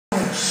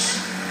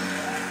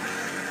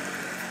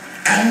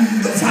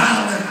and the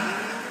violent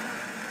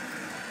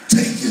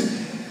take it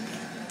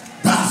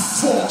by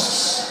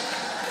force.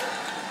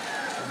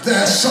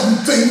 There's some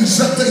things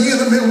that the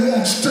enemy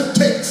wants to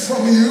take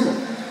from you.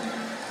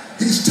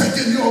 He's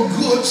taken your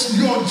goods,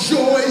 your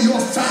joy, your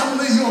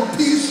family, your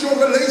peace, your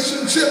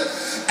relationship,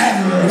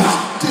 and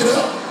locked it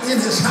up in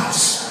his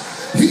house.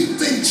 He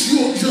thinks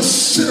you'll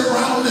just sit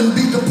around and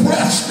be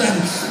depressed and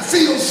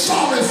feel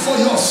sorry for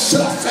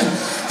yourself and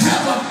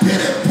have a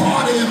pity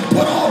party and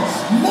put on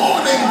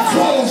mourning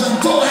clothes and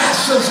throw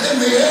ashes in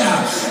the air.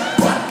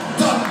 But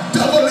the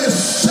devil is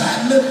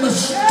sadly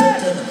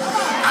mistaken.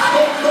 I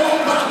don't know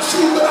about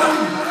you, but I'm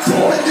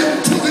going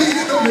into the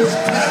enemy's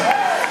camp.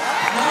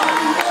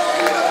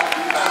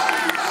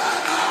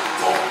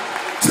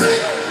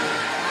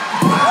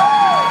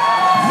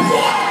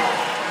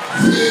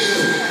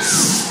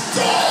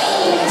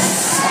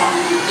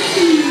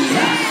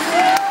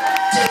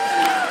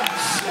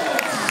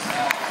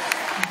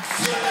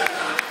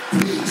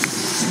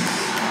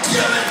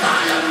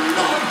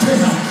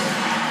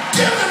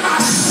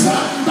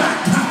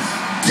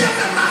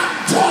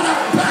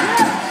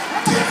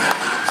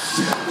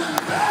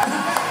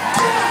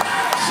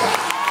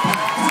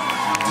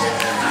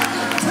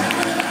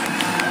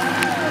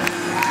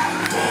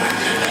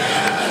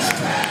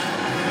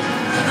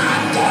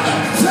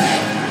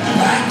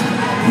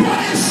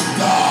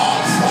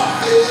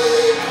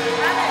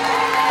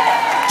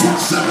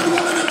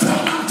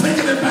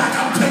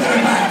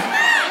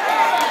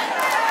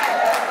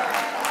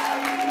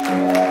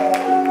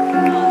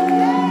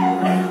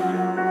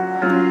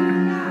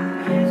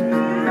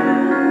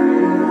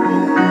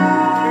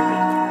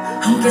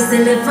 Se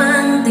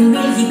levanten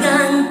mil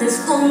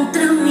gigantes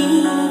contra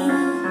mí,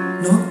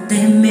 no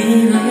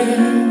temeré.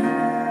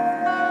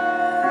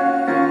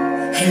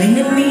 El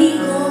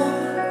enemigo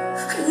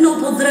no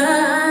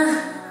podrá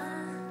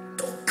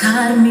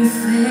tocar mi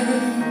fe,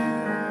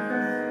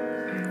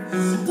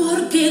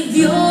 porque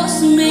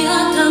Dios me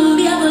ha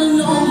cambiado el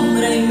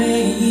nombre y me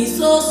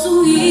hizo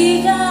su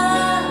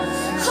hija.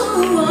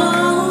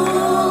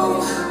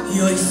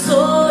 Y hoy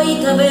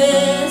soy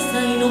cabeza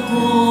y no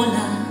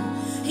cola,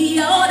 y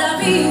ahora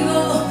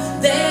vivo